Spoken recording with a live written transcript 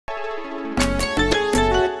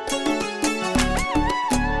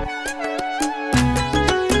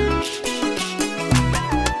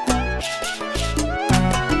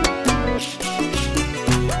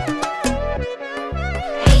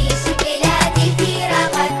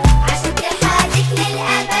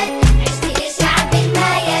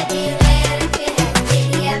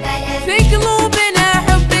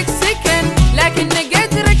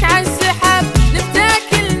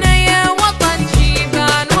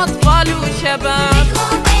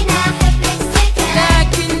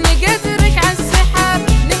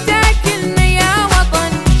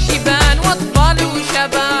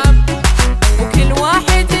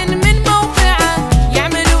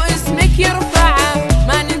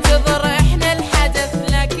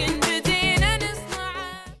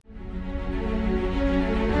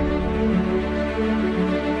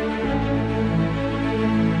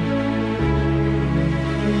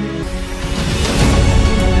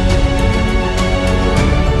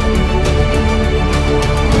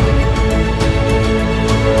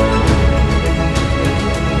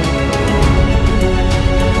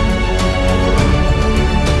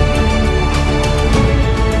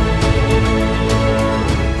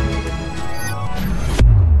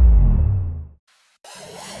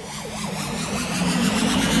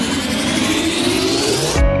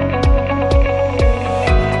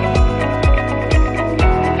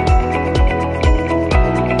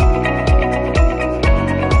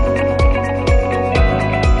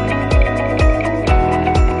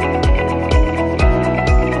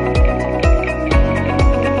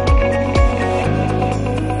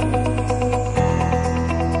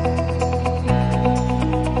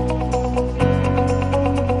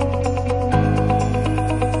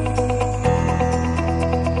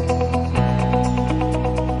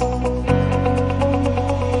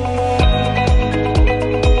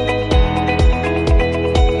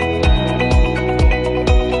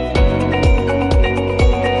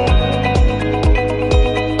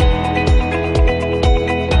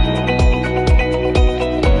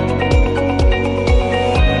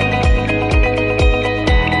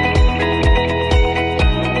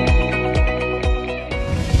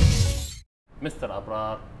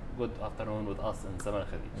start good afternoon with us in Zaman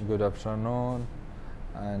Khalij. Good afternoon,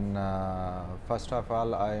 and first of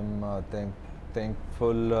all, I'm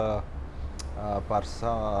thankful for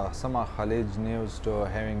Sama Khalij News to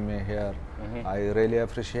having me here. I really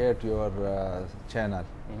appreciate your channel.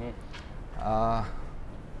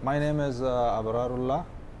 My name is Abrarullah.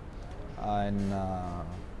 In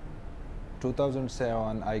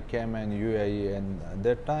 2007, I came in UAE, and at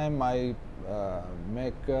that time I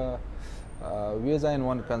make visa in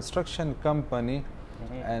one construction company,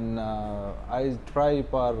 and I try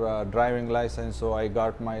for driving license. So I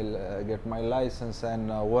got get my license in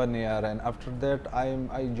 1 year, and after that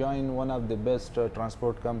I joined one of the best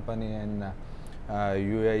transport company in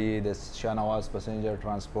UAE, this Shanawaz Passenger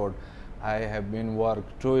Transport. I have been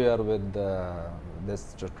worked 2 years with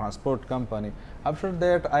this transport company. After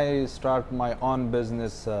that, I start my own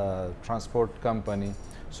business, transport company.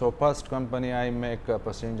 So first company I make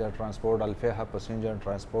passenger transport, Al-Fayha Passenger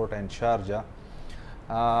Transport in Sharjah.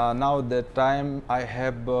 Now that time I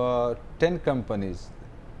have 10 companies.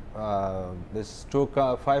 This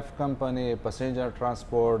 5 company passenger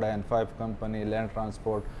transport and 5 company land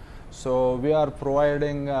transport. So we are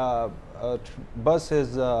providing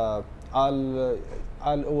buses all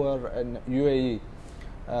over in UAE.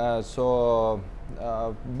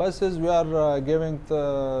 Buses we are giving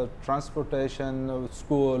the transportation,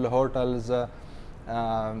 school, hotels,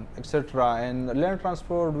 etc. And land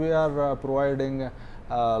transport we are providing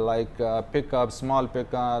like pickup, small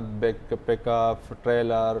pickup, big pickup,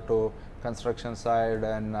 trailer to construction side,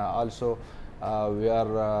 and also we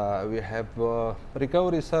have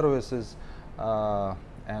recovery services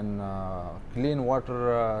and clean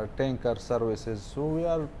water tanker services. So we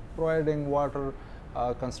are providing water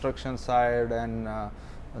construction side, and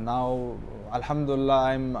now alhamdulillah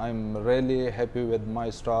I'm really happy with my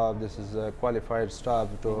staff. This is a qualified staff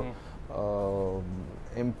to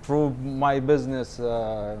improve my business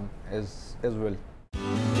as well.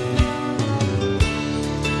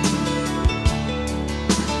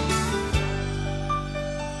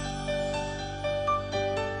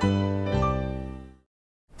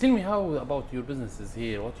 Tell me how about your businesses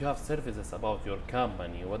here, what you have services about your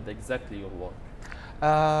company, what exactly your work?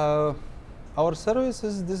 Our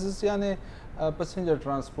services, this is passenger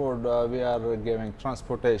transport. We are giving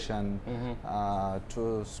transportation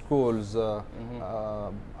to schools. A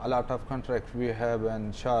lot of contracts we have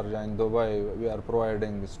in Sharjah, in Dubai. We are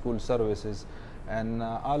providing school services, and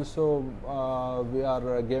also we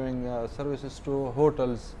are giving services to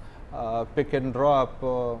hotels, pick and drop,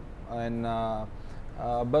 and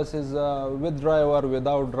buses with driver,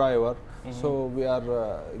 without driver. So we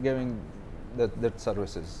are giving that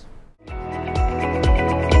services.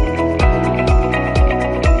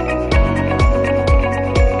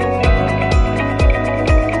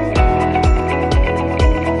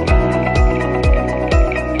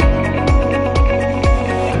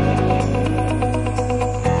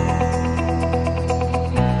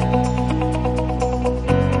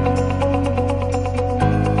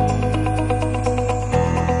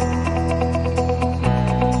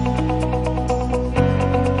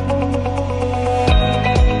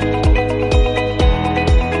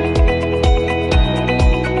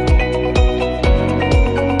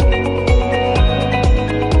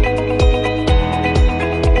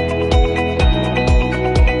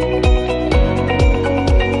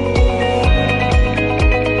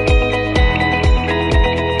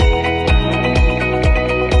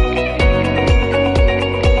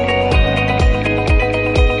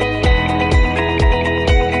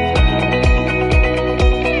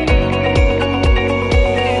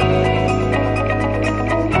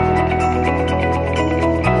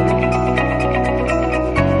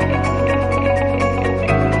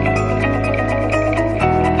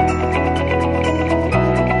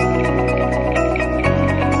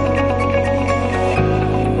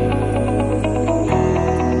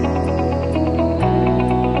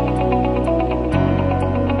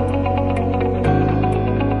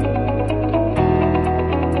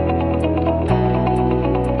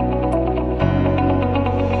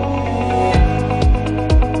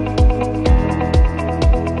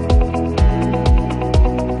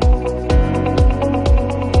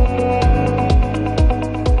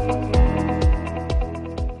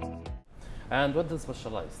 And what does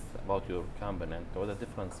specialize about your company, and what is the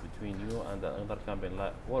difference between you and another company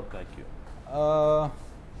work like you?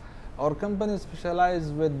 Our company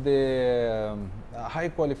specializes with the high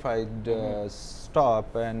qualified staff,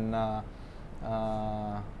 and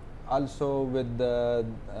also with the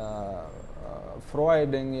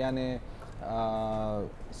providing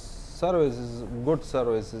services, good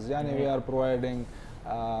services. We are providing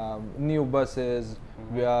new buses.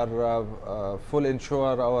 We are full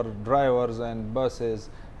insure our drivers and buses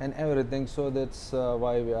and everything. So that's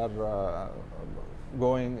why we are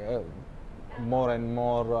going more and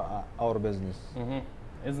more our business.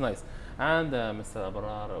 It's nice. And Mr.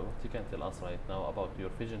 Abrar, what you can tell us right now about your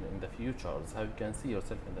vision in the futures? How you can see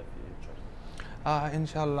yourself in the future?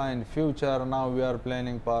 Inshallah, in future, now we are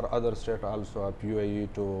planning for other state also of UAE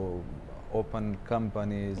to open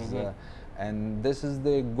companies, and this is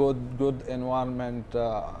the good environment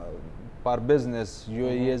for business.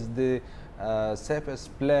 UAE is the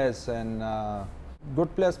safest place and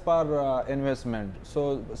good place for investment.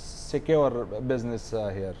 So secure business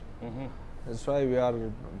here. That's why we are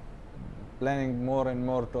planning more and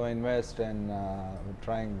more to invest and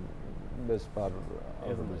trying best for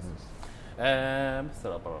our business.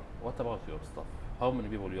 Mr. Abrar, what about your staff? How many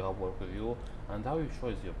people you have work with you, and how you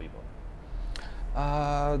choose your people?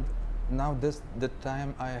 Now the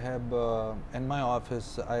time I have in my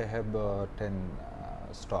office I have 10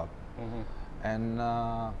 staff, and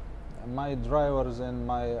my drivers and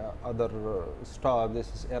my other staff, this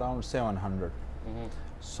is around 700.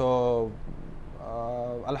 So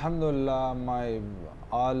Alhamdulillah, my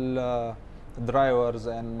all drivers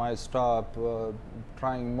and my staff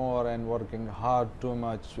trying more and working hard too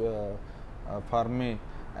much for me,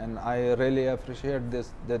 and I really appreciate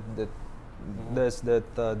this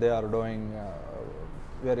that they are doing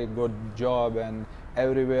very good job. And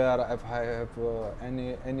everywhere if I have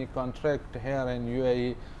any contract here in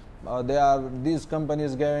UAE, these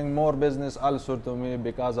companies giving more business also to me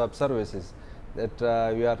because of services that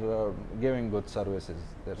we are giving good services.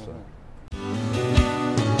 That's why.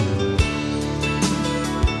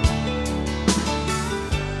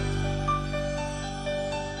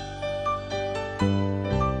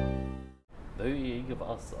 The UAE give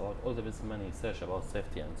us about all the business money search about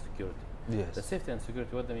safety and security. Yes. The safety and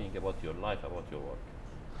security, what do you mean about your life, about your work?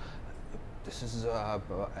 This is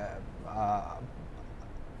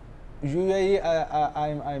UAE.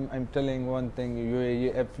 I'm telling one thing.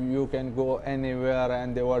 UAE, if you can go anywhere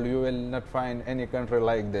in the world, you will not find any country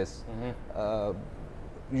like this.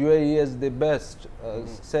 UAE is the best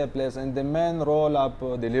safe place, and the main role of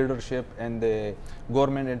the leadership and the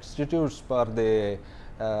government institutes for the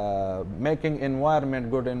making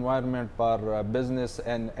good environment for business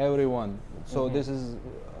and everyone. So this is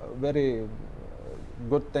a very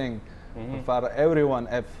good thing for everyone.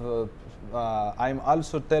 If I'm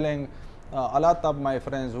also telling a lot of my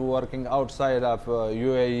friends who working outside of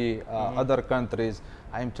UAE, other countries,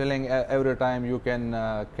 I'm telling every time you can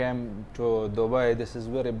come to Dubai. This is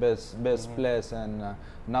very best place, and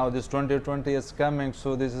now this 2020 is coming,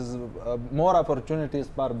 so this is more opportunities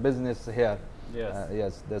for business here. Yes.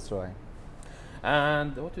 Yes, that's why.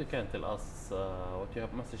 And what you can tell us, what you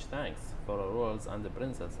have message thanks for our royals and the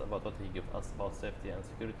princess about what he give us about safety and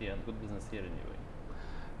security and good business here in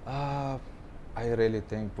UAE? I really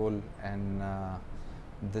thankful, and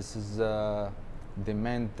this is the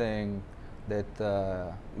main thing that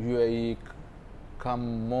UAE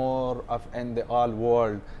come more of in the all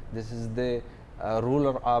world. This is the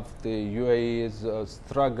ruler of the UAE's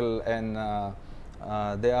struggle, and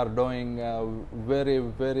they are doing very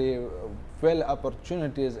well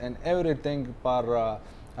opportunities and everything for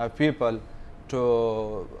people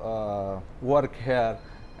to work here.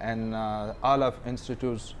 And all of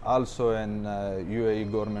institutes also in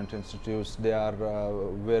UAE government institutes, they are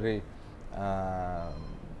very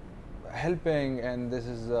helping, and this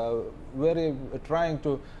is very trying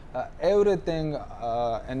to everything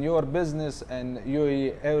in your business and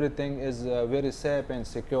UAE, everything is very safe and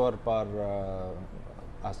secure for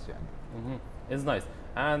us. It's nice.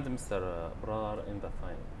 And Mr. Brother, in the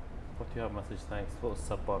final, what you have message thanks for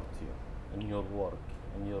support you in your work,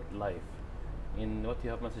 in your life, in what you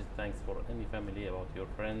have message thanks for any family, about your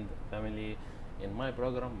friend, family, in my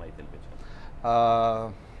program, my television?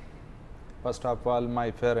 First of all,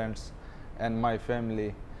 my parents and my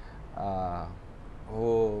family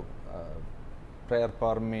who pray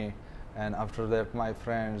for me, and after that my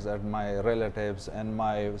friends and my relatives, and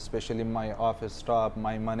especially my office staff,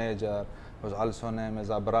 my manager, whose also name is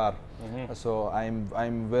Abrar. So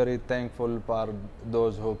I'm very thankful for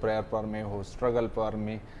those who pray for me, who struggle for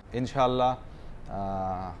me. Inshallah,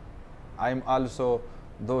 I'm also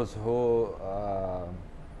those who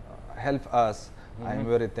help us. I'm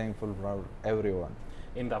very thankful for everyone.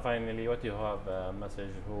 In the finally, what you have a message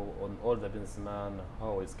on all the businessmen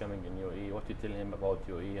who is coming in UAE, what you tell him about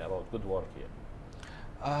UAE, about good work here?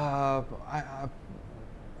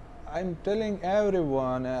 I'm telling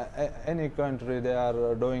everyone, any country they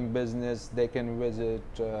are doing business, they can visit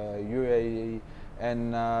UAE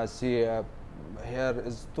and see here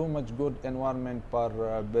is too much good environment for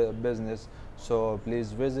business. So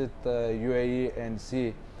please visit UAE and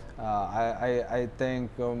see. I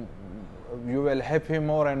think you will happy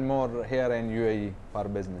more and more here in UAE for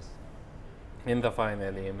business. In the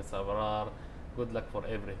finally, Ms. Abrar, good luck for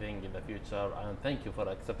everything in the future, and thank you for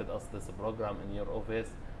accepting us this program in your office,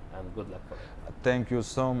 and good luck for it. Thank you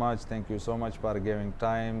so much. Thank you so much for giving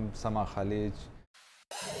time. Sama Khalij.